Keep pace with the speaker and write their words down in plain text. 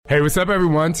Hey, what's up,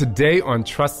 everyone? Today on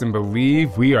Trust and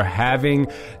Believe, we are having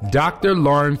Dr.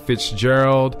 Lauren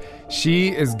Fitzgerald. She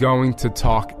is going to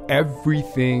talk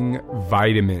everything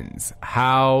vitamins,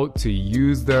 how to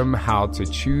use them, how to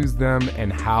choose them,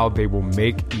 and how they will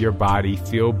make your body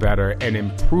feel better and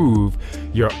improve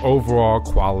your overall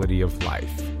quality of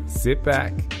life. Sit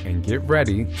back and get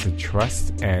ready to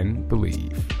trust and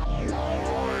believe.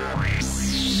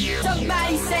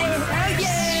 Somebody say hell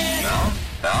yeah!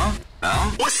 No?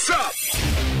 What's up?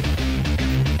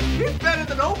 He's better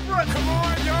than Oprah. Come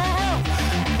on, y'all.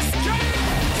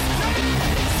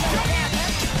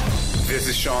 This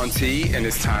is Sean T, and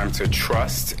it's time to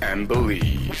trust and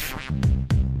believe.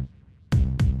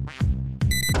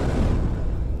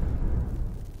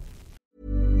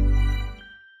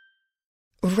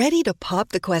 Ready to pop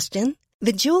the question?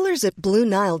 The jewelers at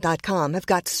BlueNile.com have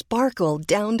got sparkle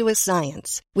down to a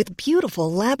science with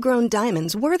beautiful lab-grown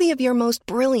diamonds worthy of your most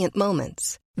brilliant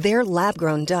moments. Their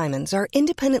lab-grown diamonds are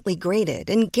independently graded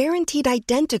and guaranteed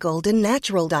identical to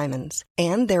natural diamonds,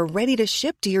 and they're ready to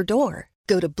ship to your door.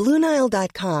 Go to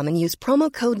BlueNile.com and use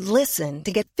promo code LISTEN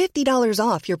to get $50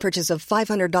 off your purchase of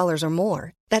 $500 or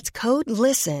more. That's code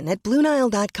LISTEN at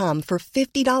BlueNile.com for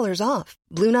 $50 off.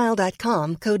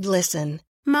 BlueNile.com, code LISTEN.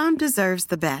 Mom deserves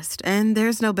the best, and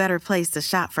there's no better place to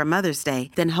shop for Mother's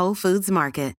Day than Whole Foods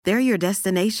Market. They're your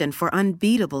destination for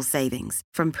unbeatable savings,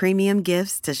 from premium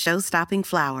gifts to show-stopping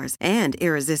flowers and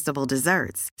irresistible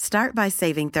desserts. Start by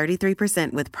saving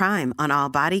 33% with Prime on all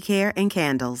body care and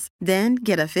candles. Then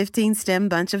get a 15-stem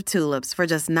bunch of tulips for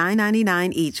just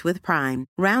 $9.99 each with Prime.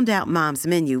 Round out Mom's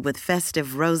menu with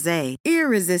festive rosé,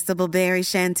 irresistible berry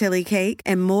chantilly cake,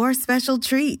 and more special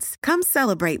treats. Come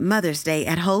celebrate Mother's Day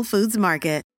at Whole Foods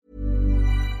Market.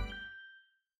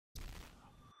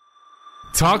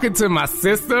 Talking to my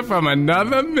sister from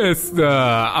another mister.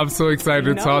 I'm so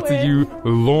excited to talk to you,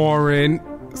 Lauren.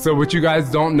 So what you guys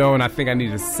don't know, and I think I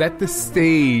need to set the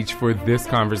stage for this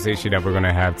conversation that we're going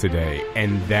to have today,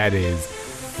 and that is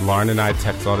Lauren and I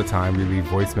text all the time. We leave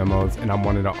voice memos, and I'm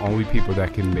one of the only people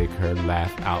that can make her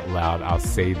laugh out loud. I'll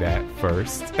say that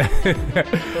first.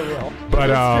 For real.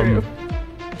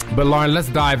 But Lauren, let's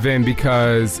dive in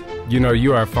because, you know,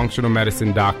 you are a functional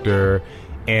medicine doctor,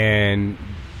 and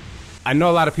I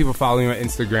know a lot of people follow you on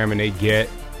Instagram, and they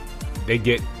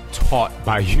get taught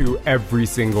by you every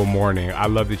single morning. I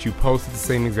love that you post at the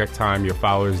same exact time. Your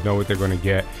followers know what they're going to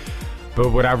get.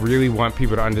 But what I really want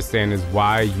people to understand is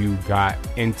why you got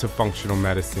into functional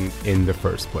medicine in the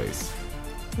first place.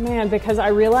 Man, because I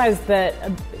realized that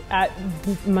at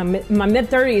my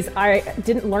mid-30s, I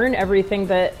didn't learn everything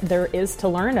that there is to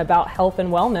learn about health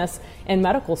and wellness in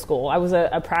medical school. I was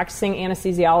a practicing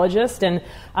anesthesiologist, and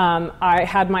I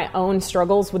had my own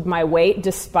struggles with my weight,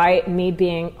 despite me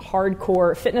being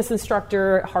hardcore fitness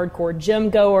instructor, hardcore gym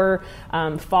goer,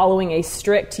 following a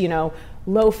strict,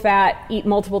 low fat, eat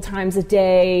multiple times a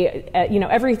day,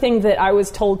 everything that I was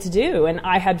told to do, and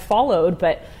I had followed,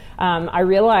 but I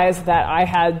realized that I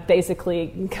had basically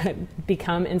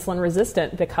become insulin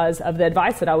resistant because of the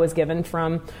advice that I was given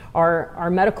from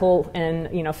our medical and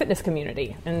fitness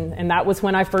community, and that was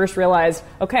when I first realized,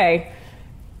 okay,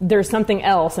 there's something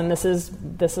else, and this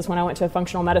is when I went to a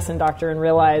functional medicine doctor and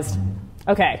realized,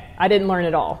 okay, I didn't learn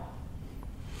it all.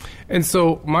 And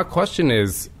so my question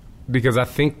is, because I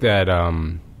think that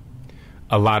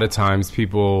a lot of times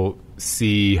people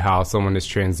see how someone has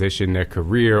transitioned their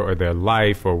career or their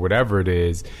life or whatever it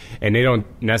is, and they don't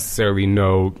necessarily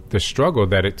know the struggle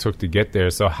that it took to get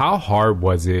there. So how hard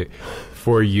was it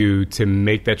for you to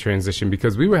make that transition?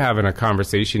 Because we were having a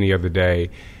conversation the other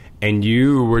day, and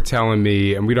you were telling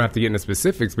me, and we don't have to get into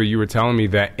specifics, but you were telling me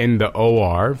that in the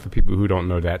OR, for people who don't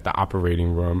know that, the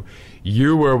operating room,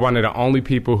 you were one of the only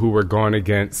people who were going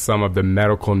against some of the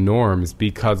medical norms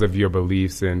because of your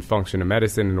beliefs in functional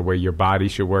medicine and the way your body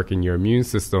should work in your immune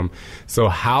system. So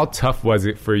how tough was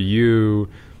it for you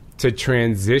to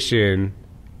transition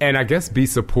and I guess be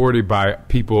supported by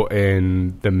people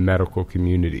in the medical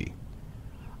community?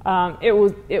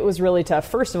 It was really tough.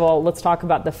 First of all, let's talk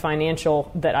about the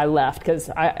financial that I left, because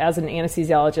as an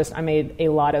anesthesiologist, I made a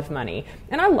lot of money.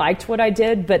 And I liked what I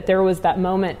did, but there was that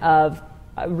moment of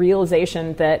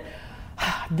realization that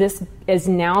this is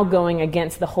now going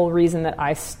against the whole reason that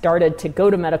I started to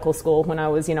go to medical school when I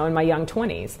was, in my young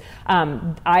 20s.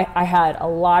 I had a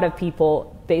lot of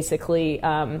people basically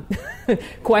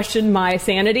question my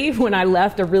sanity when I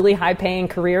left a really high-paying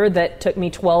career that took me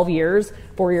 12 years,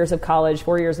 4 years of college,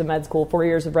 4 years of med school, 4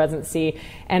 years of residency,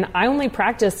 and I only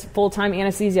practiced full-time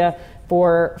anesthesia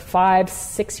for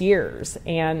 5-6 years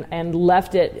and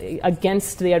left it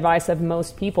against the advice of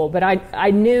most people. But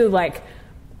I knew,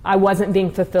 I wasn't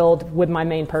being fulfilled with my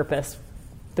main purpose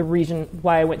the reason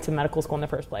why I went to medical school in the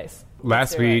first place.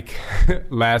 Last week,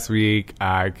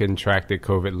 I contracted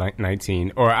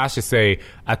COVID-19, or I should say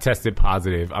I tested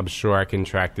positive. I'm sure I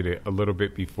contracted it a little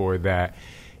bit before that.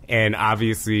 And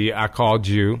obviously I called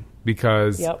you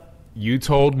because you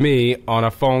told me on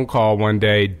a phone call one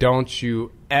day, don't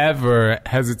you ever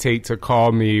hesitate to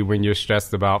call me when you're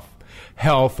stressed about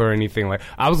health or anything like.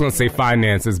 I was going to say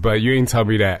finances, but you didn't tell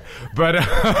me that. But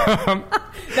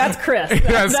that's Chris.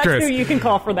 That's Chris. Who you can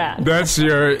call for that. That's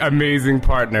your amazing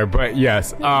partner. But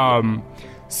yes,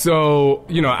 so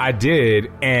I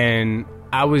did, and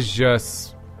I was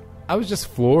just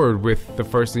floored with the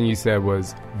first thing you said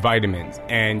was vitamins,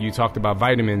 and you talked about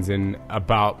vitamins and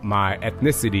about my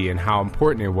ethnicity and how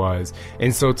important it was.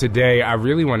 And so today I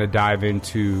really want to dive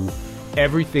into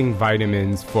everything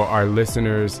vitamins for our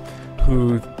listeners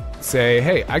who say,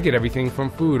 hey, I get everything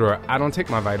from food, or I don't take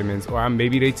my vitamins, or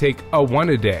maybe they take one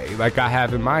a day like I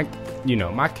have in my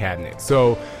my cabinet.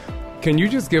 So can you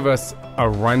just give us a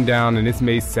rundown, and this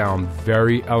may sound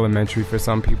very elementary for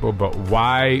some people, but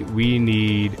why we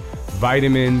need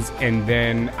vitamins? And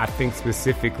then I think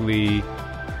specifically,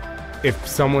 if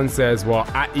someone says, well,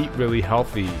 I eat really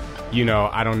healthy,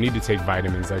 I don't need to take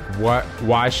vitamins. Like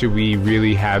why should we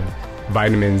really have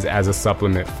vitamins as a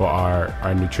supplement for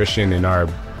our nutrition and our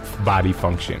body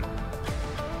function?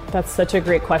 That's such a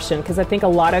great question, because I think a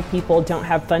lot of people don't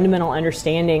have fundamental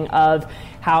understanding of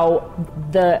how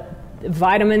the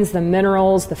vitamins, the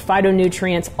minerals, the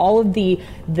phytonutrients, all of the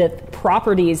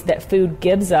properties that food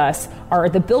gives us are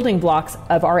the building blocks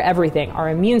of our everything, our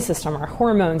immune system, our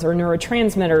hormones, our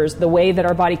neurotransmitters, the way that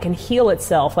our body can heal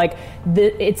itself.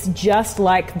 It's just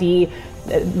like the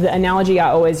analogy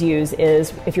I always use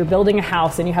is if you're building a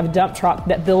house and you have a dump truck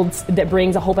that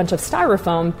brings a whole bunch of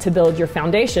styrofoam to build your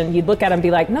foundation, you'd look at it and be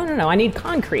like, no, I need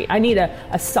concrete. I need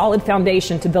a solid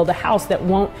foundation to build a house that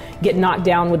won't get knocked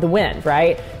down with the wind,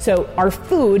 right? So our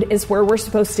food is where we're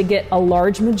supposed to get a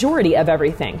large majority of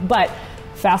everything. But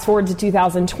fast forward to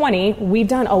 2020, we've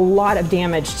done a lot of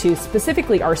damage to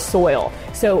specifically our soil.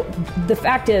 So the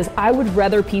fact is, I would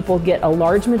rather people get a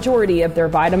large majority of their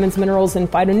vitamins, minerals,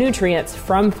 and phytonutrients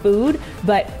from food,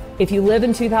 but if you live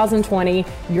in 2020,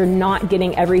 you're not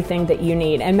getting everything that you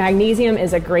need. And magnesium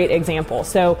is a great example.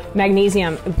 So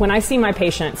magnesium, when I see my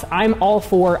patients, I'm all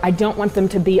for, I don't want them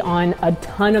to be on a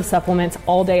ton of supplements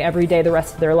all day, every day, the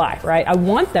rest of their life, right? I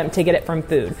want them to get it from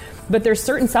food. But there's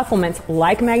certain supplements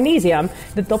like magnesium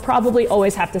that they'll probably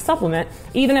always have to supplement,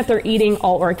 even if they're eating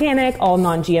all organic, all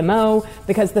non-GMO,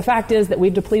 because the fact is that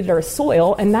we've depleted our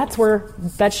soil, and that's where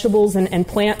vegetables and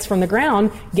plants from the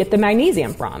ground get the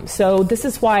magnesium from. So this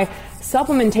is why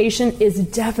supplementation is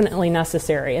definitely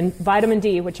necessary. And vitamin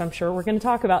D, which I'm sure we're going to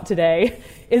talk about today,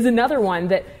 is another one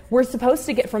that we're supposed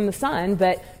to get from the sun.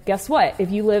 But guess what?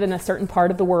 If you live in a certain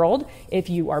part of the world, if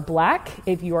you are black,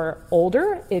 if you are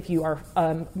older, if you are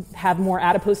have more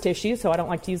adipose tissue, so I don't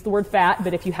like to use the word fat,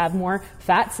 but if you have more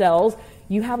fat cells,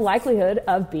 you have likelihood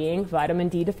of being vitamin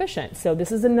D deficient. So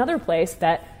this is another place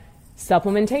that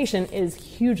supplementation is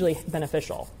hugely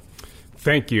beneficial.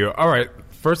 Thank you. All right.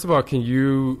 First of all, can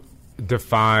you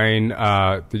define,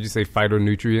 did you say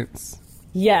phytonutrients?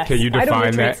 Yes. Can you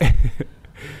define that?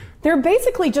 They're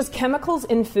basically just chemicals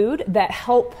in food that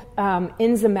help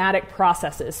enzymatic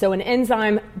processes. So an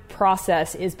enzyme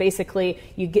process is basically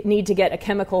need to get a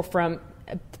chemical from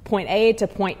point A to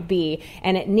point B,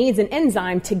 and it needs an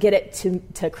enzyme to get it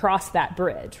to cross that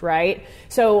bridge, right?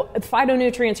 So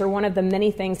phytonutrients are one of the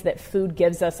many things that food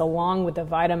gives us, along with the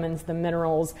vitamins, the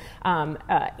minerals,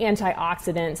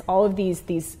 antioxidants, all of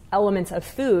these elements of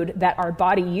food that our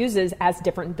body uses as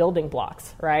different building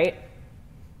blocks, right?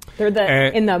 They're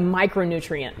in the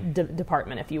micronutrient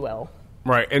department, if you will.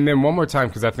 Right. And then one more time,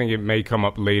 because I think it may come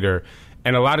up later.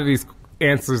 And a lot of these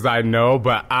answers I know,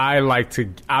 but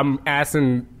I'm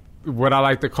asking what I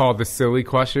like to call the silly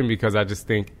question, because I just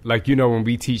think, when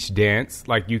we teach dance,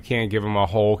 you can't give them a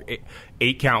whole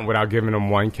 8 count without giving them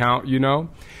 1 count,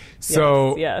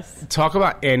 So yes. Talk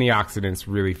about antioxidants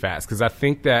really fast, because I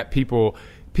think that people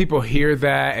hear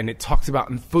that and it talks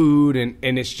about in food, and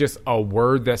it's just a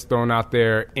word that's thrown out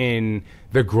there in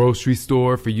the grocery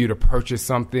store for you to purchase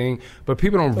something, but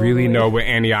people don't really know what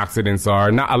antioxidants are.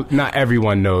 Not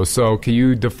everyone knows. So can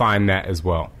you define that as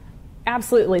well?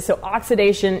 Absolutely. So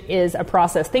oxidation is a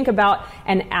process. Think about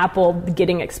an apple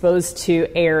getting exposed to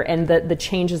air and the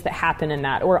changes that happen in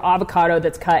that, or avocado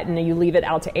that's cut and you leave it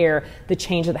out to air, the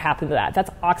changes that happen to that. That's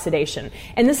oxidation.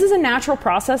 And this is a natural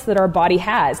process that our body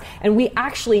has. And we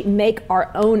actually make our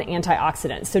own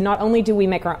antioxidants. So not only do we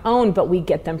make our own, but we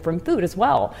get them from food as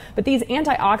well. But these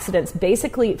antioxidants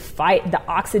basically fight the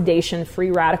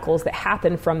oxidation-free radicals that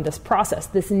happen from this process,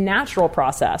 this natural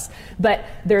process. But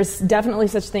there's definitely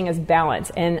such thing as balance.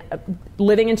 And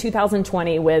living in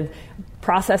 2020 with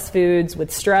processed foods,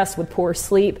 with stress, with poor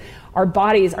sleep, our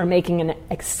bodies are making an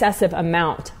excessive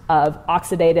amount of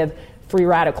oxidative free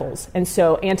radicals. And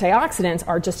so antioxidants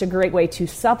are just a great way to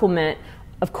supplement.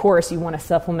 Of course, you want to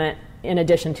supplement in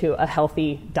addition to a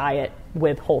healthy diet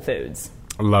with whole foods.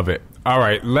 Love it. All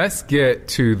right, let's get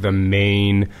to the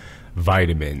main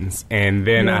vitamins. And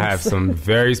then I have some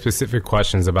very specific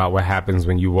questions about what happens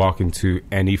when you walk into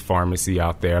any pharmacy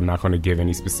out there. I'm not going to give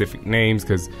any specific names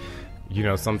because, you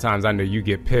know, sometimes I know you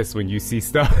get pissed when you see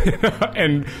stuff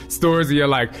in stores and you're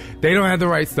like, they don't have the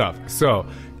right stuff. So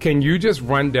can you just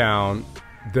run down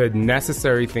the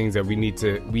necessary things that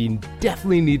we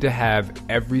definitely need to have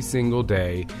every single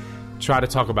day? Try to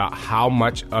talk about how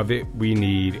much of it we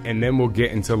need, and then we'll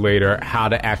get into later how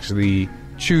to actually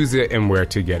choose it and where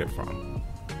to get it from.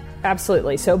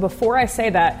 Absolutely. So before I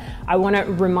say that, I want to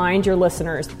remind your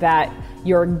listeners that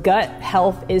your gut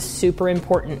health is super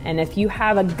important. And if you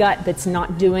have a gut that's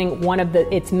not doing one of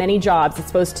its many jobs, it's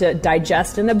supposed to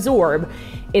digest and absorb,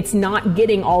 it's not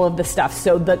getting all of the stuff.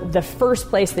 So the first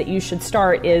place that you should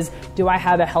start is, do I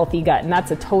have a healthy gut? And that's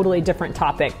a totally different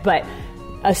topic. But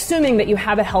assuming that you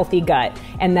have a healthy gut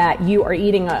and that you are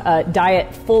eating a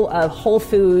diet full of whole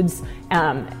foods,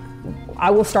 I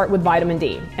will start with vitamin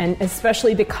D, and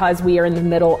especially because we are in the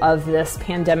middle of this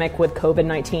pandemic with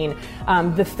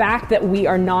COVID-19. The fact that we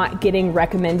are not getting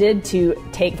recommended to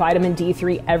take vitamin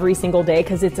D3 every single day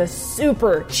because it's a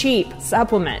super cheap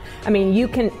supplement. I mean, you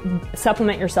can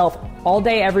supplement yourself all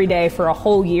day, every day for a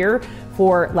whole year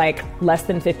for like less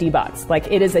than $50. Like,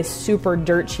 it is a super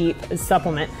dirt cheap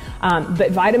supplement.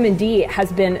 But vitamin D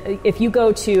has been, if you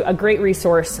go to a great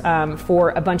resource for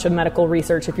a bunch of medical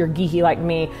research, if you're geeky like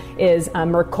me, is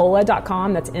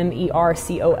Mercola.com. That's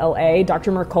Mercola.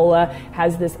 Dr. Mercola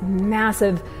has this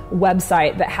massive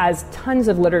website that has tons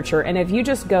of literature. And if you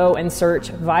just go and search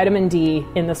vitamin D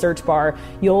in the search bar,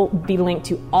 you'll be linked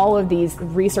to all of these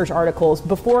research articles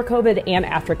before COVID and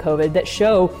after COVID that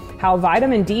show how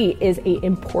vitamin D is an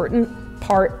important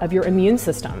part of your immune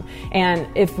system. And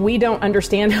if we don't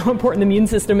understand how important the immune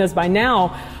system is by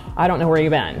now, I don't know where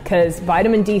you've been, because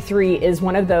vitamin D3 is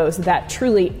one of those that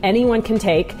truly anyone can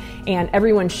take and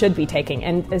everyone should be taking.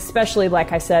 And especially,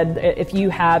 like I said, if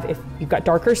you've got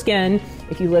darker skin,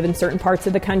 if you live in certain parts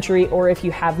of the country, or if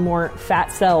you have more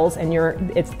fat cells and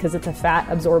it's because it's a fat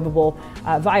absorbable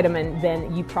vitamin,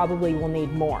 then you probably will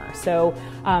need more. So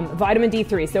vitamin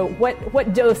D3. So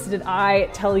what dose did I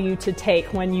tell you to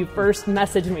take when you first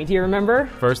messaged me? Do you remember?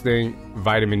 First thing,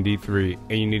 vitamin D3,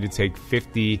 and you need to take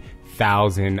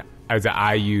 50,000 as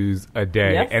I use a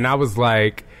day. Yes. And I was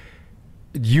like,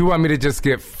 you want me to just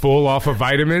get full off of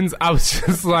vitamins? I was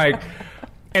just like,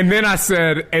 and then I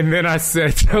said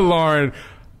to Lauren,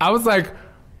 I was like,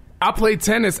 I play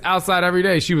tennis outside every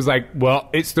day. She was like, well,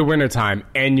 it's the wintertime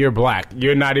and you're black.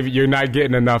 You're not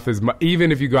getting enough as much.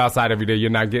 Even if you go outside every day, you're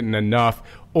not getting enough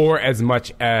or as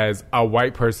much as a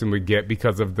white person would get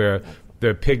because of the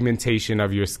pigmentation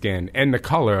of your skin and the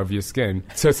color of your skin.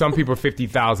 To some people,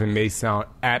 50,000 may sound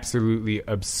absolutely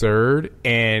absurd,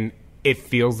 and it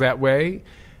feels that way.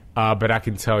 But I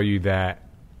can tell you that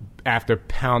after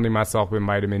pounding myself with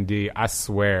vitamin D, I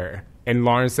swear, and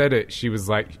Lauren said it, she was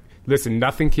like, listen,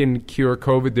 nothing can cure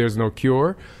COVID. There's no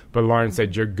cure. But Lauren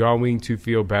said, you're going to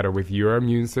feel better with your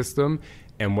immune system,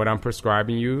 and what I'm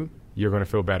prescribing you, you're going to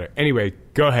feel better. Anyway,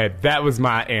 go ahead. That was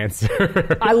my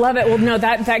answer. I love it. Well, no,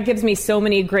 that gives me so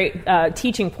many great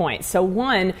teaching points. So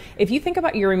one, if you think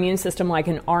about your immune system like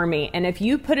an army, and if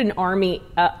you put an army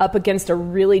up against a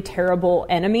really terrible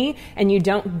enemy and you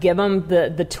don't give them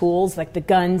the tools like the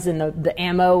guns and the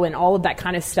ammo and all of that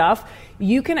kind of stuff,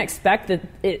 you can expect that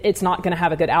it's not going to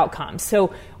have a good outcome.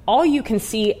 So all you can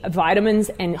see vitamins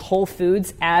and whole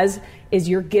foods as is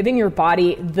you're giving your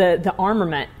body the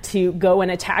armament to go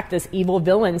and attack this evil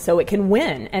villain so it can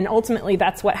win. And ultimately,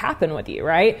 that's what happened with you,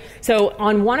 right? So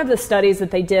on one of the studies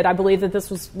that they did, I believe that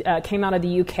this came out of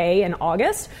the UK in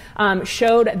August,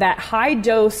 showed that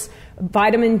high-dose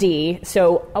vitamin D,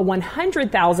 so a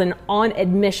 100,000 on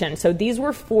admission. So these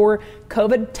were for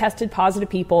COVID tested positive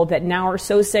people that now are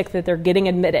so sick that they're getting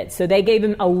admitted. So they gave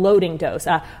them a loading dose,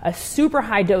 a super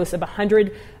high dose of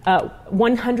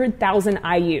 100,000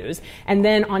 IUs. And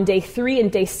then on day 3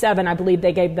 and day 7, I believe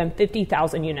they gave them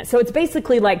 50,000 units. So it's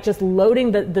basically like just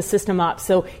loading the system up.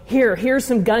 So here's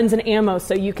some guns and ammo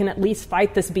so you can at least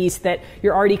fight this beast that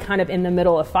you're already kind of in the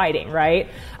middle of fighting, right?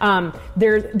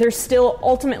 There's still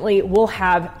ultimately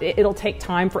it'll take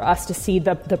time for us to see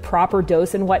the proper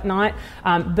dose and whatnot.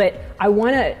 But I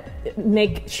want to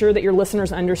make sure that your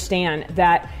listeners understand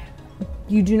that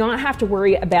you do not have to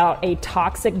worry about a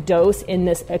toxic dose in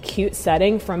this acute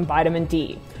setting from vitamin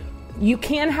D. You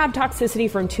can have toxicity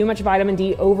from too much vitamin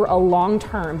D over a long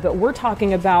term, but we're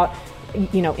talking about,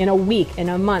 in a week, in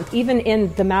a month, even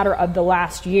in the matter of the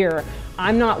last year.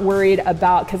 I'm not worried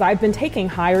about, because I've been taking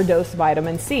higher dose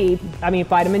vitamin D,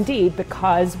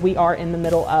 because we are in the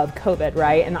middle of COVID,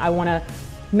 right? And I want to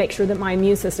make sure that my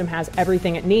immune system has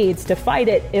everything it needs to fight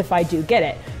it if I do get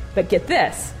it. But get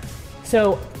this.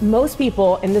 So most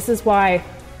people, and this is why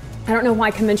I don't know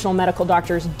why conventional medical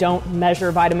doctors don't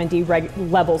measure vitamin D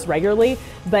levels regularly,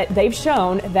 but they've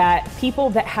shown that people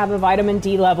that have a vitamin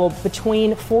D level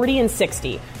between 40 and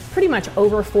 60, pretty much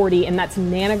over 40, and that's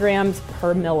nanograms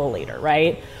per milliliter,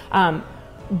 right?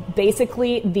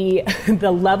 Basically,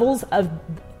 the levels of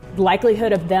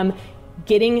likelihood of them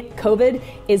getting COVID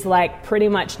is like pretty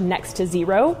much next to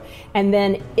zero. And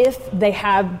then if they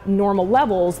have normal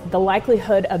levels, the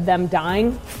likelihood of them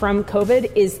dying from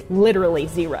COVID is literally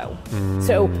zero.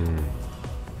 So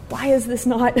why is this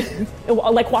not,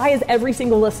 why is every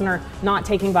single listener not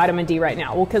taking vitamin D right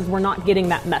now? Well, because we're not getting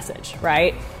that message,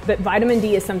 right? But vitamin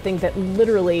D is something that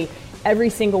literally every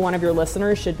single one of your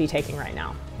listeners should be taking right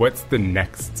now. What's the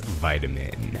next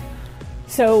vitamin?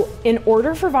 So in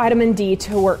order for vitamin D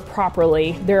to work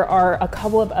properly, there are a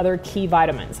couple of other key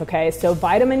vitamins, okay? So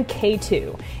vitamin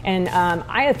K2, and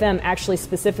IFM actually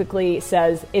specifically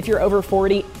says if you're over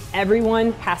 40,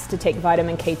 everyone has to take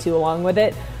vitamin K2 along with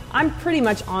it. I'm pretty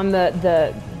much on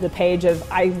the page of,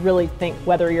 I really think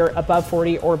whether you're above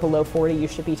 40 or below 40, you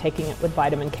should be taking it with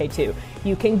vitamin K2.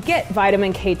 You can get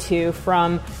vitamin K2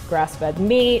 from grass-fed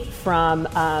meat, from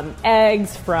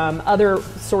eggs, from other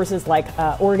sources like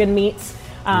organ meats.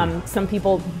 Some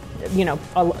people,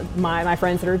 my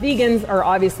friends that are vegans are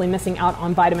obviously missing out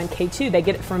on vitamin K2. They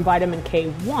get it from vitamin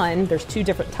K1. There's 2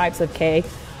 different types of K,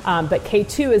 but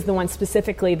K2 is the one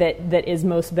specifically that is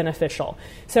most beneficial.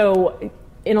 So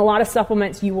in a lot of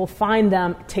supplements, you will find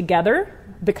them together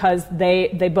because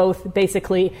they both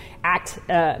basically act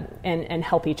and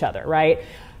help each other, right?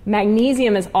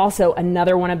 Magnesium is also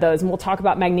another one of those, and we'll talk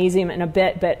about magnesium in a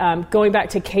bit, but going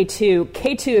back to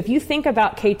K2, if you think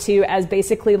about K2 as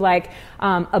basically like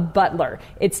a butler,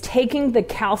 it's taking the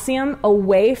calcium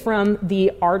away from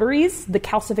the arteries, the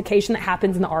calcification that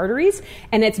happens in the arteries,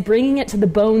 and it's bringing it to the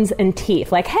bones and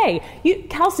teeth. Like, hey,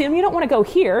 calcium, you don't want to go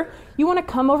here. You want to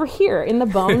come over here in the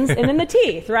bones and in the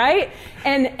teeth, right?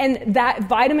 And that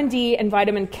vitamin D and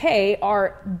vitamin K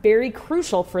are very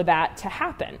crucial for that to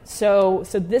happen. So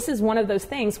this is one of those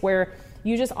things where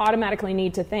you just automatically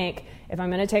need to think, if I'm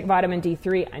going to take vitamin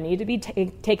D3, I need to be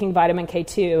taking vitamin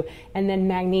K2, and then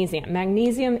magnesium.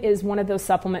 Magnesium is one of those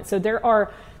supplements. So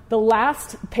the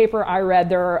last paper I read,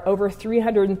 there are over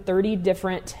 330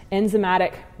 different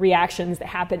enzymatic reactions that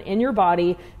happen in your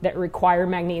body that require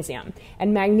magnesium.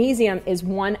 And magnesium is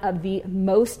one of the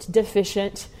most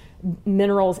deficient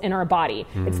minerals in our body.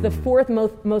 It's the 4th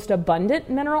most abundant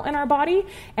mineral in our body.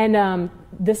 And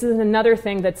this is another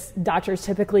thing that doctors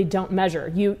typically don't measure.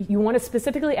 You want to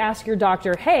specifically ask your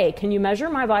doctor, hey, can you measure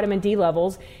my vitamin D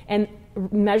levels and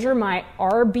measure my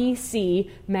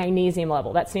RBC magnesium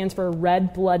level? That stands for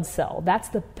red blood cell. That's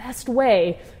the best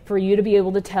way for you to be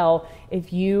able to tell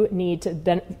if you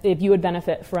would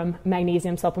benefit from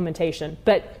magnesium supplementation.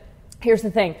 But here's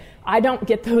the thing, I don't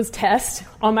get those tests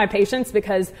on my patients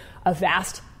because a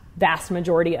vast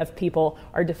majority of people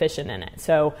are deficient in it.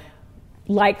 So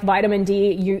like vitamin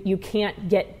D, you can't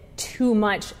get too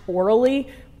much orally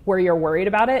where you're worried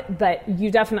about it, but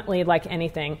you definitely, like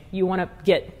anything, you want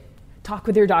to talk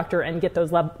with your doctor and get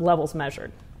those levels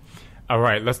measured. All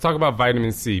right, let's talk about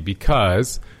vitamin C,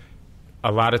 because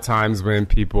a lot of times when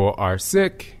people are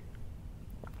sick,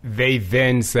 they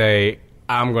then say,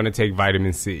 I'm going to take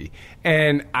vitamin C.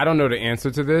 And I don't know the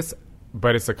answer to this,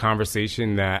 but it's a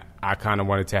conversation that I kind of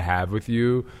wanted to have with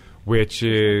you, which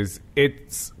is,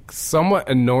 it's somewhat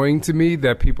annoying to me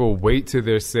that people wait till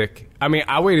they're sick. I mean,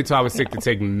 I waited till I was sick to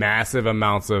take massive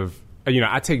amounts of,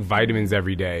 I take vitamins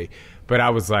every day, but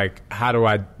I was like, how do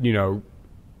I,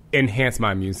 enhance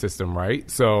my immune system, right?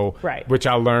 So, Right. which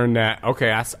I learned that,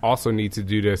 okay, I also need to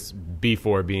do this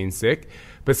before being sick.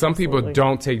 But some people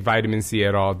don't take vitamin C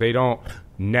at all. They don't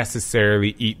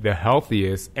necessarily eat the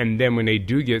healthiest. And then when they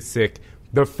do get sick,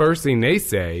 the first thing they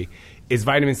say is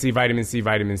vitamin C, vitamin C,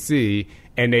 vitamin C.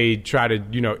 And they try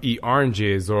to, eat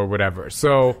oranges or whatever.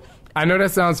 So I know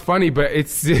that sounds funny, but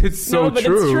it's so No, but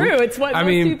true. it's true. It's what most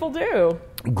people do.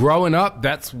 Growing up,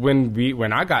 that's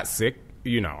when I got sick,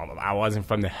 I wasn't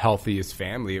from the healthiest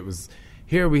family. It was,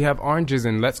 here we have oranges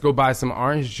and let's go buy some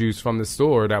orange juice from the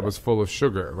store that was full of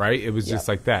sugar, right? It was just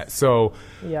like that. So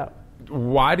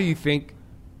why do you think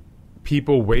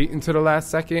people wait until the last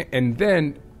second? And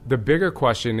then the bigger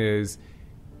question is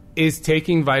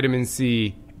taking vitamin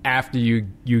C after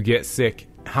you get sick,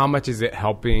 how much is it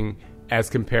helping as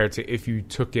compared to if you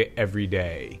took it every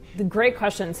day? The great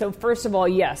question. So first of all,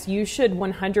 yes, you should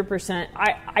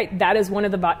 100%. That is one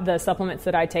of the supplements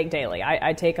that I take daily.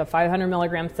 I take a 500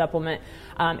 milligram supplement.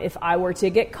 If I were to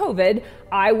get COVID,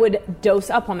 I would dose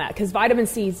up on that because vitamin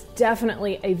C is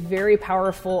definitely a very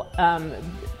powerful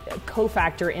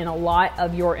cofactor in a lot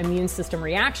of your immune system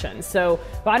reactions. So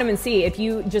vitamin C, if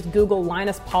you just Google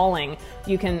Linus Pauling,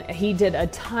 he did a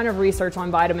ton of research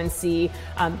on vitamin C.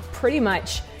 Pretty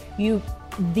much you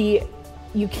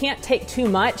can't take too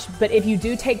much, but if you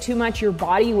do take too much, your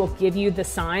body will give you the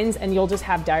signs and you'll just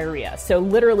have diarrhea. So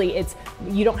literally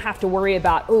you don't have to worry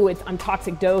about, I'm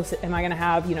toxic dose. Am I going to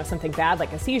have, something bad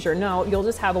like a seizure? No, you'll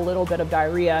just have a little bit of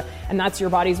diarrhea. And that's your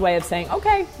body's way of saying,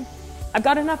 okay, I've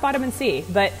got enough vitamin C.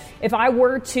 But if I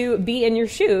were to be in your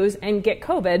shoes and get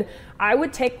COVID, I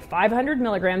would take 500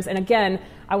 milligrams. And again,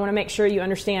 I want to make sure you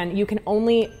understand you can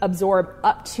only absorb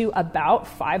up to about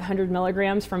 500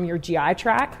 milligrams from your GI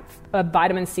tract of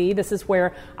vitamin C. This is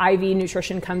where IV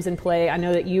nutrition comes in play. I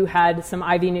know that you had some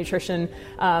IV nutrition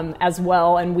as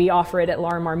well, and we offer it at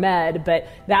Larimar Med, but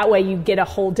that way you get a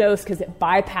whole dose because it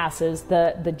bypasses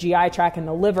the GI tract and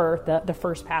the liver, the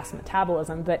first pass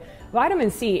metabolism. But vitamin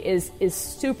C is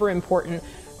super important.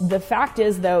 The fact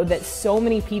is, though, that so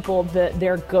many people,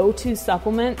 their go-to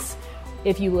supplements,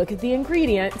 if you look at the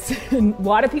ingredients, a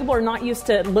lot of people are not used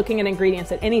to looking at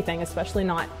ingredients at anything, especially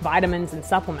not vitamins and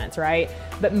supplements, right?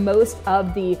 But most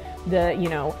of the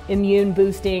immune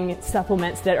boosting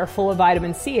supplements that are full of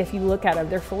vitamin C, if you look at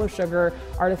them, they're full of sugar,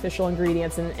 artificial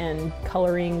ingredients, and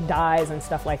coloring dyes and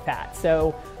stuff like that.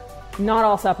 So not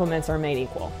all supplements are made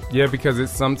equal. Yeah, because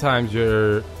it's sometimes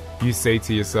you say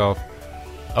to yourself,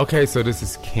 okay, so this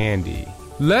is candy.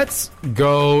 Let's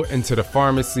go into the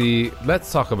pharmacy.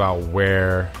 Let's talk about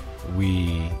where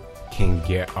we can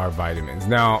get our vitamins.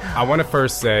 Now, I want to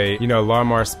first say,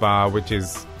 Larimar Spa, which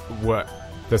is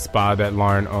the spa that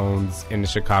Lauren owns in the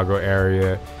Chicago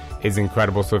area, is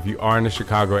incredible. So if you are in the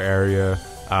Chicago area,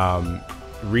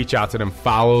 reach out to them.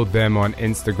 Follow them on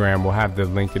Instagram. We'll have the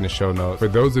link in the show notes. For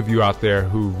those of you out there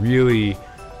who really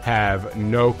have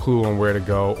no clue on where to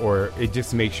go, or it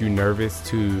just makes you nervous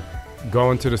to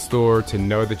go into the store, to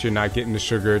know that you're not getting the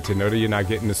sugar, to know that you're not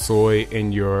getting the soy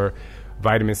in your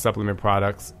vitamin supplement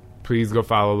products, please go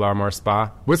follow Larimar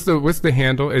Spa. What's the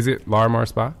handle? Is it Larimar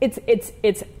Spa? It's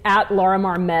at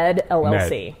Larimar Med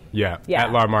LLC. Yeah,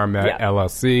 at Larimar Med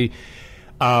LLC.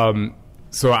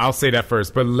 So I'll say that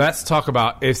first, but let's talk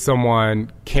about if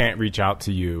someone can't reach out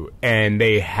to you and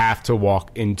they have to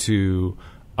walk into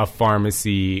a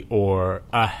pharmacy or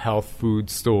a health food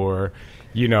store.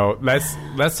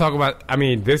 Let's talk about, I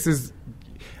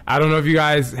don't know if you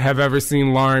guys have ever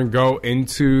seen Lauren go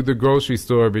into the grocery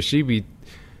store, but she be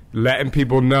letting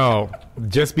people know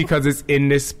just because it's in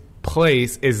this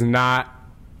place is not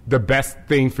the best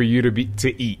thing for you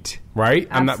to eat, right?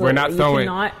 Absolutely.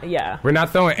 We're not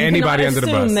throwing anybody under the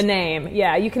bus. Assume the name.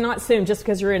 Yeah, you cannot assume just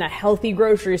because you're in a healthy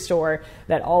grocery store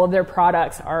that all of their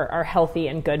products are healthy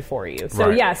and good for you. So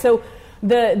right. So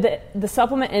the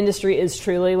supplement industry is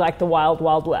truly like the wild,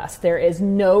 wild west. There is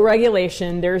no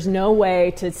regulation. There's no way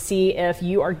to see if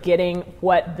you are getting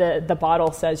what the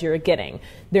bottle says you're getting.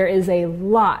 There is a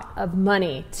lot of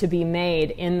money to be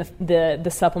made in the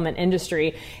supplement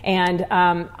industry. And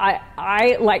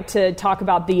I like to talk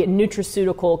about the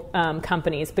nutraceutical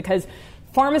companies because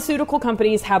pharmaceutical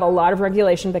companies have a lot of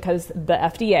regulation because the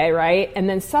FDA, right? And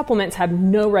then supplements have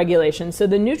no regulation. So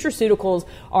the nutraceuticals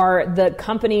are the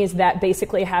companies that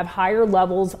basically have higher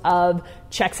levels of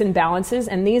checks and balances.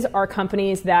 And these are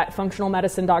companies that functional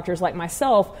medicine doctors like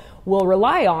myself will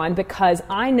rely on, because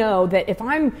I know that if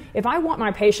I want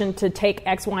my patient to take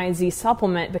X, Y, and Z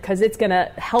supplement because it's going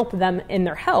to help them in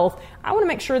their health, I want to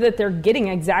make sure that they're getting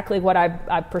exactly what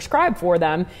I've prescribed for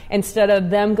them, instead of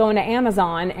them going to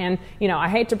Amazon. And, I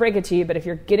hate to break it to you, but if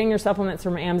you're getting your supplements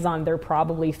from Amazon, they're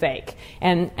probably fake.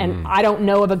 And I don't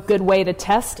know of a good way to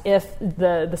test if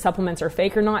the supplements are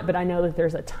fake or not, but I know that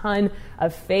there's a ton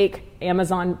of fake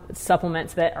Amazon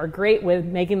supplements that are great with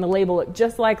making the label look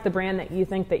just like the brand that you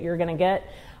think that you're going to get.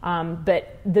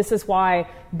 But this is why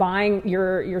buying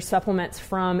your supplements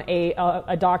from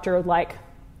a doctor like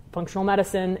functional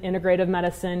medicine, integrative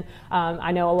medicine.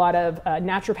 I know a lot of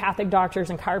naturopathic doctors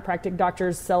and chiropractic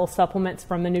doctors sell supplements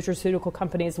from the nutraceutical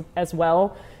companies as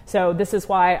well. So this is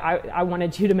why I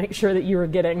wanted you to make sure that you were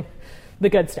getting the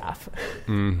good stuff.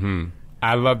 Mm-hmm.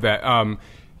 I love that.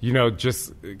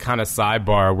 Just kind of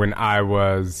sidebar, when I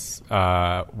was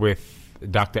with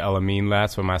Dr. Elamine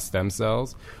last for my stem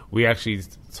cells, we actually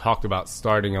talked about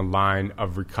starting a line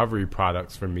of recovery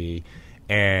products for me.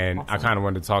 And awesome. I kind of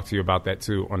wanted to talk to you about that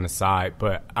too on the side,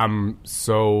 but I'm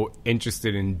so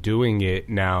interested in doing it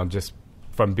now, just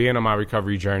from being on my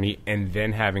recovery journey and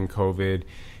then having COVID,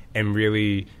 and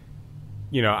really,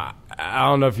 I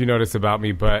don't know if you know this about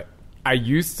me, but I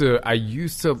used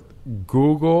to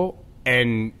Google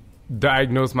and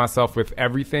diagnose myself with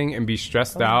everything and be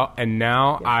stressed out. And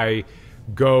now I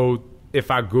go,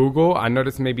 if I Google, I know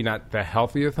this maybe not the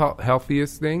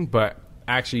healthiest thing, but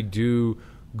actually do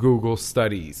Google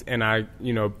studies, and I,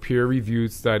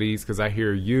 peer-reviewed studies, because I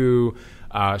hear you,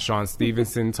 Shawn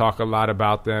Stevenson talk a lot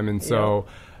about them. And so,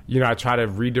 I try to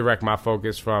redirect my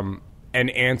focus from an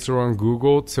answer on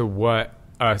Google to what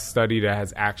a study that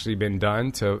has actually been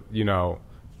done to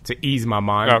ease my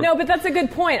mind. No, but that's a good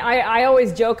point. I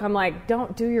always joke, I'm like,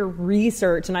 don't do your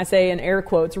research, and I say in air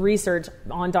quotes, research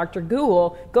on Dr.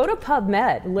 Google. Go to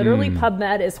PubMed. Literally,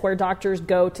 PubMed is where doctors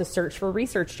go to search for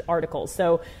research articles.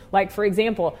 So, like, for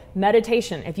example,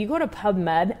 meditation. If you go to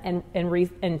PubMed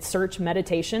and search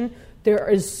meditation, there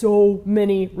is so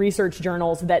many research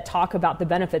journals that talk about the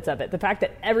benefits of it. The fact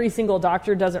that every single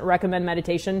doctor doesn't recommend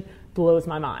meditation blows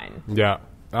my mind. Yeah.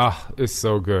 Oh, it's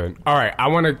so good. All right, I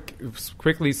want to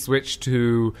quickly switch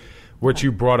to what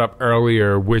you brought up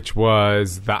earlier, which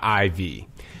was the IV.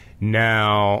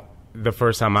 Now, the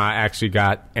first time I actually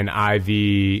got an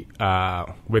IV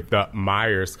with the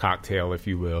Myers cocktail, if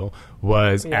you will,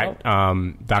 was at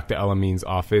Dr. Elamine's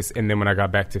office. And then when I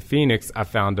got back to Phoenix, I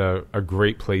found a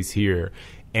great place here.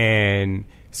 And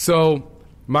so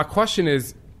my question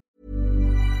is,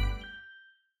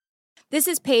 this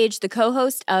is Paige, the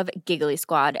co-host of Giggly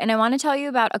Squad, and I want to tell you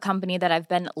about a company that I've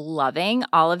been loving,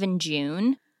 Olive &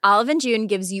 June. Olive & June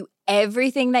gives you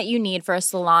everything that you need for a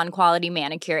salon-quality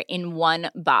manicure in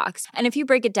one box. And if you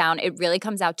break it down, it really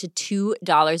comes out to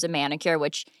 $2 a manicure,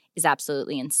 which is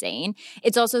absolutely insane.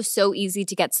 It's also so easy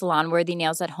to get salon-worthy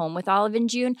nails at home with Olive &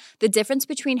 June. The difference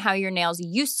between how your nails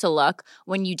used to look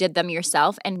when you did them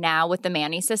yourself and now with the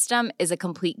Mani system is a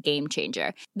complete game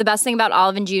changer. The best thing about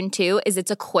Olive & June, too, is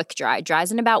it's a quick dry. Dries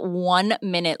in about 1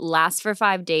 minute, lasts for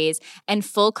 5 days, and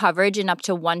full coverage in up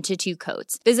to 1 to 2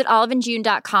 coats. Visit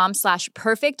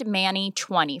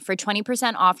oliveandjune.com/perfectmani20 for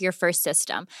 20% off your first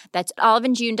system. That's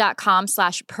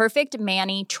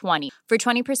oliveandjune.com/perfectmani20 for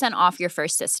 20% off your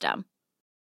first system.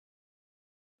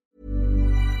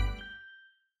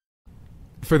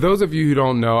 For those of you who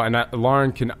don't know, and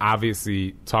Lauren can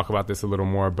obviously talk about this a little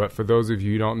more, but for those of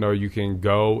you who don't know, you can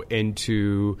go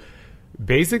into,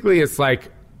 basically it's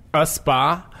like a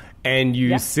spa, and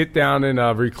you sit down in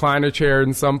a recliner chair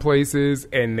in some places,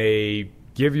 and they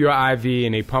give you an IV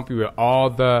and they pump you with all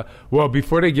the, well,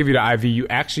 before they give you the IV, you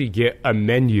actually get a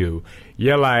menu.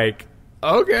 You're like,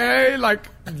 okay, like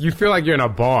you feel like you're in a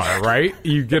bar, right?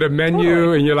 You get a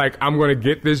menu and you're like, I'm going to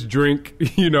get this drink,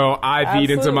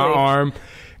 IV'd into my arm.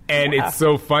 And it's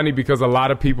so funny because a lot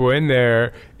of people in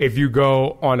there, if you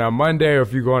go on a Monday or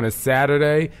if you go on a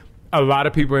Saturday, a lot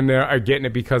of people in there are getting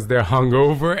it because they're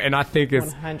hungover. And I think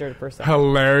it's 100%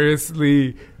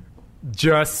 hilariously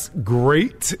just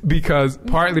great, because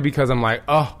partly because I'm like,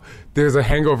 oh, there's a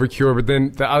hangover cure, but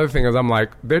then the other thing is I'm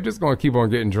like, they're just going to keep on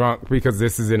getting drunk because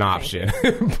this is an option.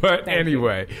 But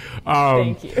anyway,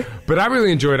 Thank you. But I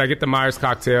really enjoy it. I get the Myers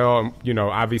cocktail.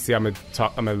 Obviously I'm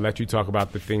gonna let you talk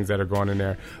about the things that are going in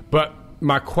there. But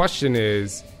my question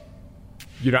is,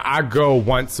 I go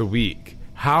once a week.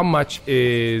 How much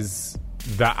is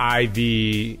the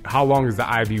IV? How long is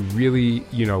the IV really,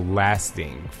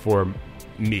 lasting for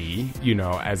me?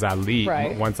 As I leave,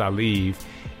 once I leave.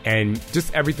 And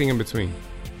just everything in between.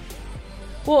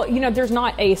 Well, there's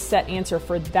not a set answer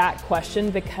for that question,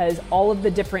 because all of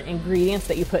the different ingredients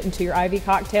that you put into your IV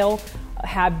cocktail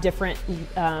have different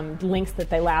lengths that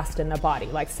they last in the body.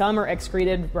 Like some are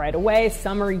excreted right away,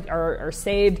 some are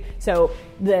saved. So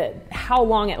how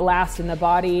long it lasts in the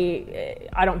body,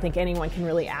 I don't think anyone can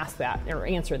really ask that or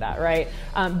answer that, right?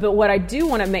 But what I do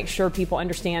want to make sure people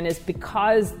understand is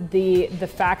because the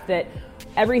fact that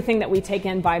everything that we take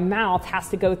in by mouth has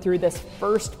to go through this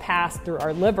first pass through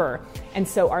our liver. And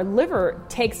so our liver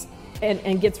takes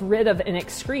and gets rid of and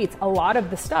excretes a lot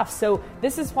of the stuff. So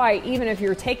this is why even if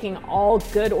you're taking all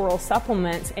good oral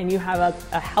supplements and you have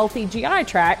a healthy GI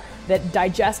tract that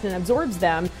digests and absorbs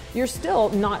them, you're still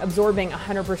not absorbing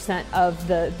 100% of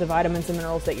the vitamins and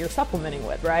minerals that you're supplementing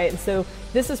with, right? And so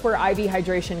this is where IV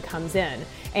hydration comes in.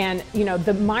 And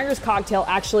the Myers cocktail,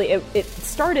 actually, it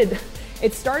started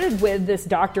with this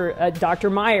Dr.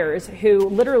 Myers, who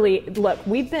literally, look,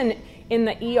 we've been in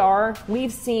the ER,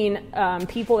 we've seen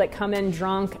people that come in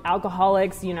drunk,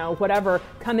 alcoholics, whatever,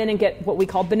 come in and get what we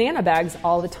call banana bags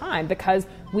all the time because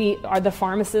the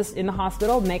pharmacist in the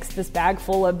hospital makes this bag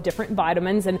full of different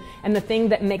vitamins, and the thing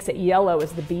that makes it yellow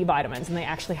is the B vitamins, and they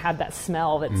actually have that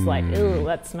smell that's like, ooh,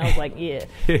 that smells like yeah.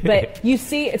 But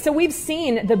so we've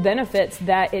seen the benefits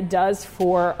that it does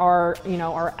for our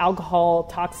alcohol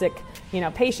toxic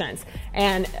patients.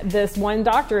 And this one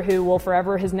doctor who will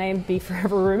his name be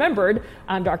forever remembered,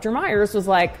 Dr. Myers, was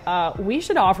like, we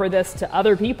should offer this to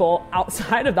other people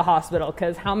outside of the hospital,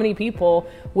 because how many people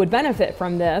would benefit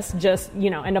from this? Just,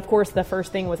 and of course the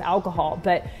first thing was alcohol,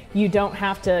 but you don't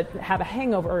have to have a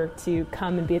hangover to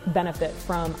come and benefit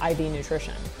from IV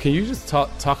nutrition. Can you just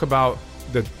talk about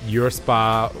your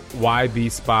spa, why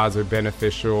these spas are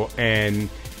beneficial, and,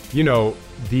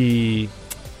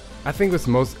 I think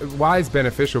why it's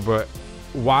beneficial, but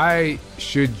why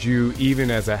should you, even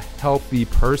as a healthy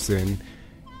person,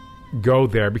 go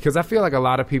there? Because I feel like a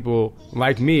lot of people,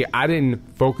 like me, I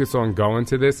didn't focus on going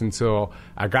to this until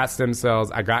I got stem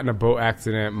cells. I got in a boat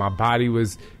accident. My body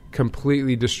was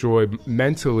completely destroyed.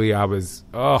 Mentally, I was,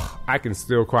 I can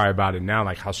still cry about it now,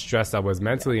 like how stressed I was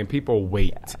mentally, and people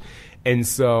wait. Yeah. And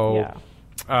so... Yeah.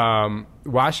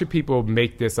 Why should people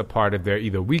make this a part of their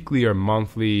either weekly or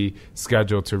monthly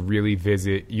schedule to really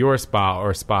visit your spa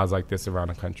or spas like this around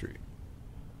the country?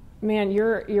 Man,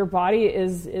 your body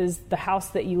is the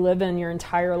house that you live in your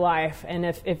entire life. And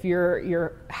if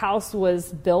your house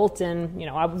was built in,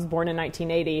 I was born in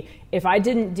 1980, if I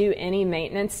didn't do any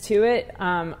maintenance to it,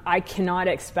 I cannot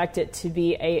expect it to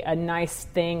be a nice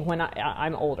thing when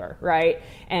I'm older, right?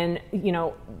 And,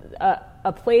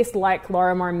 a place like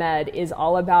Larimar Med is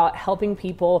all about helping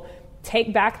people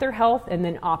take back their health and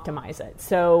then optimize it.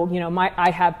 So,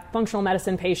 I have functional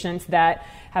medicine patients that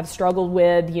have struggled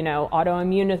with,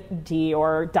 autoimmunity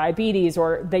or diabetes,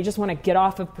 or they just want to get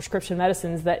off of prescription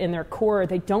medicines that in their core,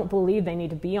 they don't believe they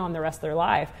need to be on the rest of their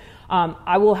life.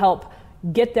 I will help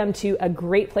get them to a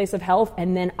great place of health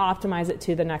and then optimize it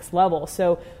to the next level.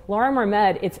 So Larimar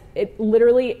Med,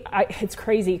 it's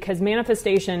crazy because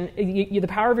manifestation, the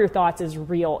power of your thoughts is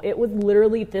real. It was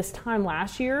literally this time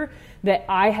last year that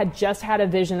I had just had a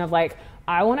vision of like,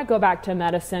 I want to go back to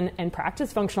medicine and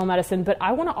practice functional medicine, but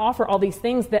I want to offer all these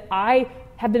things that I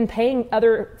have been paying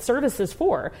other services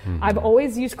for. Mm-hmm. I've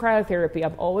always used cryotherapy.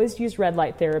 I've always used red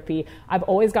light therapy. I've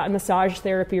always gotten massage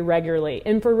therapy regularly,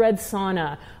 infrared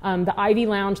sauna, the IV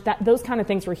lounge. Those kind of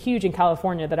things were huge in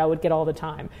California that I would get all the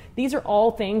time. These are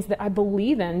all things that I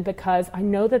believe in because I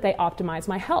know that they optimize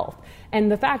my health.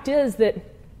 And the fact is that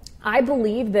I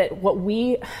believe that what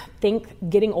we think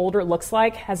getting older looks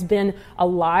like has been a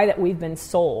lie that we've been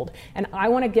sold. And I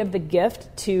want to give the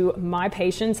gift to my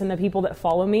patients and the people that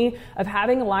follow me of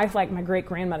having a life like my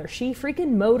great-grandmother. She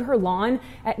freaking mowed her lawn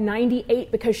at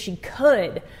 98 because she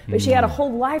could, but she had a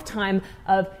whole lifetime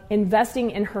of investing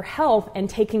in her health and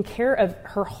taking care of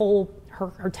her whole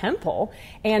her temple,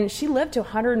 and she lived to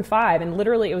 105, and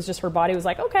literally it was just her body was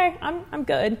like, okay, I'm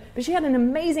good. But she had an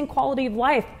amazing quality of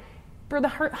life for the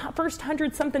first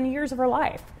 100-something years of her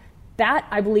life. That,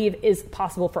 I believe, is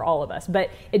possible for all of us.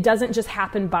 But it doesn't just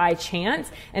happen by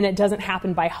chance, and it doesn't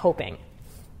happen by hoping.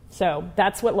 So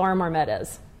that's what Larimar Med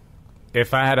is.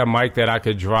 If I had a mic that I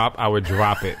could drop, I would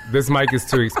drop it. This mic is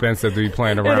too expensive to be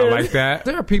playing around like that.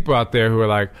 There are people out there who are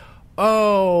like,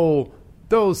 oh,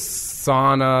 those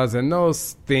saunas and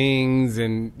those things,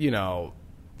 and,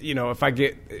 if I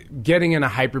getting in a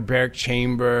hyperbaric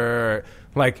chamber,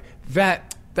 like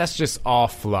that's just all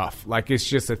fluff. Like, it's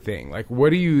just a thing. Like, what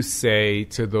do you say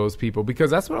to those people?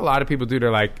 Because that's what a lot of people do. They're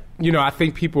like, I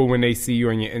think people, when they see you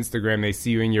on your Instagram, they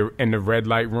see you in the red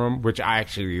light room, which I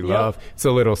actually love. Yep. It's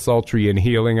a little sultry and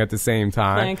healing at the same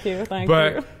time. Thank you.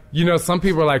 But, some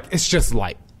people are like, it's just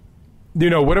light.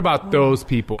 What about those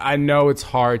people? I know it's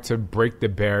hard to break the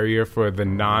barrier for the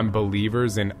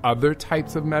non-believers in other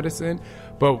types of medicine,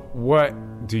 but what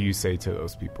do you say to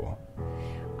those people?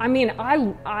 I mean,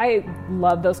 I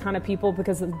love those kind of people,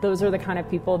 because those are the kind of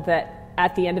people that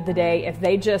at the end of the day, if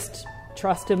they just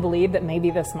trust and believe that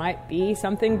maybe this might be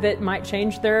something that might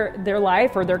change their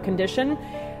life or their condition,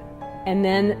 and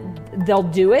then they'll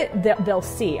do it, they'll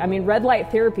see. I mean, red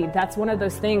light therapy, that's one of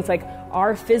those things, like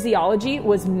our physiology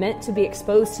was meant to be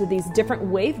exposed to these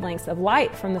different wavelengths of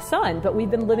light from the sun, but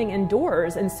we've been living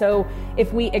indoors. And so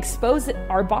if we expose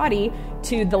our body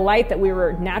to the light that we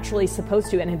were naturally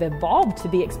supposed to and have evolved to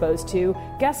be exposed to,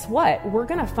 guess what? We're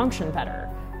gonna function better.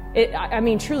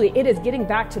 Truly, it is getting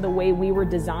back to the way we were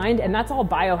designed, and that's all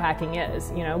biohacking is.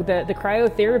 The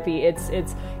cryotherapy,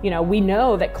 it's we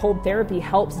know that cold therapy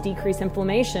helps decrease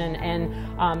inflammation, and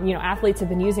athletes have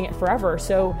been using it forever.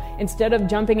 So instead of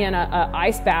jumping in a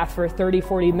ice bath for 30,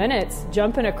 40 minutes,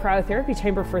 jump in a cryotherapy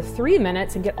chamber for 3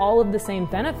 minutes and get all of the same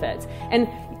benefits. And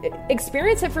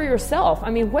experience it for yourself. I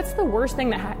mean, what's the worst thing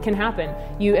that can happen?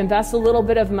 You invest a little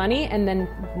bit of money and then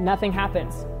nothing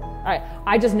happens.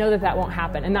 I just know that won't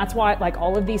happen. And that's why, like,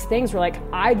 all of these things were like,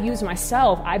 I've used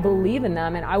myself, I believe in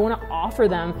them, and I want to offer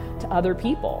them to other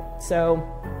people. So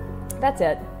that's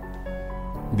it.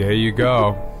 There you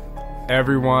go.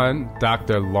 Everyone,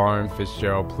 Dr. Lauren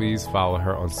Fitzgerald, please follow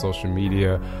her on social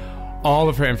media. All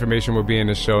of her information will be in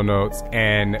the show notes.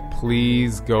 And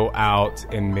please go out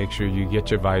and make sure you get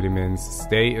your vitamins.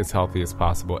 Stay as healthy as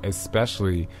possible,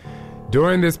 especially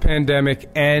during this pandemic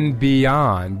and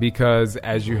beyond, because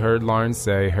as you heard Lauren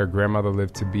say, her grandmother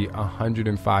lived to be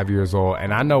 105 years old.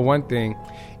 And I know one thing,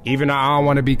 even though I don't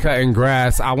want to be cutting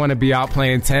grass, I want to be out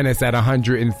playing tennis at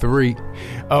 103.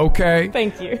 Okay?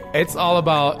 Thank you. It's all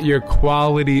about your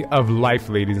quality of life,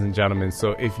 ladies and gentlemen.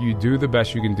 So if you do the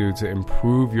best you can do to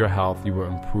improve your health, you will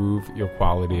improve your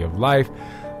quality of life.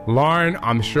 Lauren,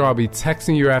 I'm sure I'll be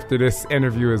texting you after this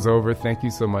interview is over. Thank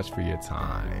you so much for your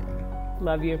time.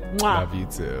 Love you. Mwah. Love you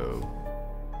too.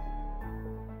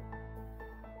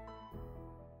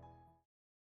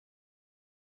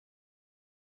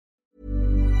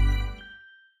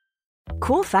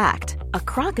 Cool fact, a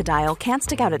crocodile can't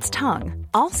stick out its tongue.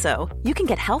 Also, you can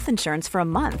get health insurance for a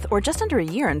month or just under a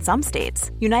year in some states.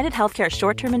 United Healthcare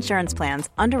short-term insurance plans,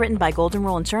 underwritten by Golden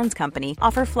Rule Insurance Company,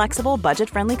 offer flexible,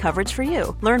 budget-friendly coverage for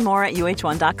you. Learn more at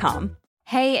uh1.com.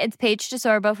 Hey, it's Paige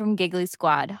DeSorbo from Giggly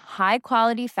Squad. High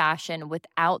quality fashion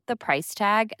without the price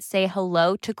tag. Say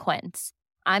hello to Quince.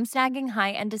 I'm snagging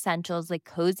high-end essentials like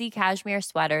cozy cashmere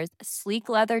sweaters, sleek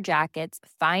leather jackets,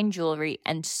 fine jewelry,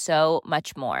 and so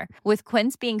much more. With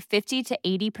Quince being 50 to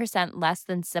 80% less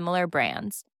than similar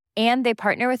brands. And they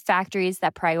partner with factories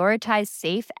that prioritize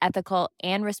safe, ethical,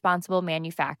 and responsible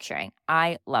manufacturing.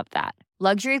 I love that.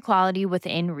 Luxury quality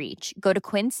within reach. Go to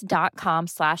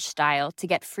quince.com/style to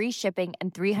get free shipping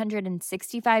and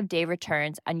 365-day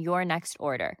returns on your next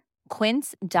order.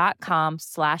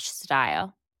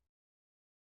 Quince.com/style.